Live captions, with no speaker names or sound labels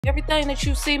Everything that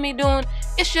you see me doing,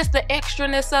 it's just the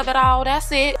extraness of it all.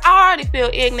 That's it. I already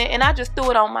feel ignorant and I just threw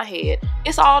it on my head.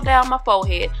 It's all down my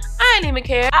forehead. I ain't even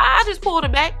care. I just pulled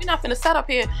it back. You're not finna sit up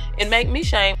here and make me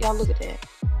shame. Y'all look at that.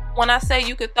 When I say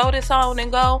you could throw this on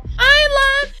and go, I ain't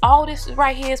lying. All this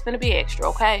right here is gonna be extra,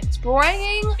 okay?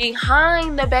 Spraying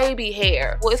behind the baby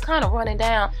hair. Well, it's kind of running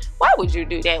down. Why would you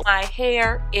do that? My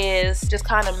hair is just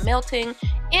kind of melting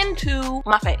into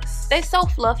my face. They so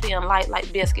fluffy and light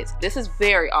like biscuits. This is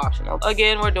very optional.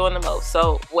 Again, we're doing the most,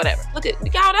 so whatever. Look at,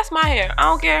 y'all, that's my hair. I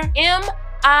don't care.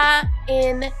 M-I-N-E.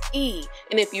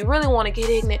 And if you really want to get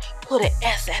ignorant, put an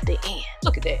S at the end.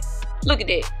 Look at that. Look at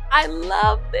that. I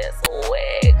love this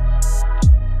wig.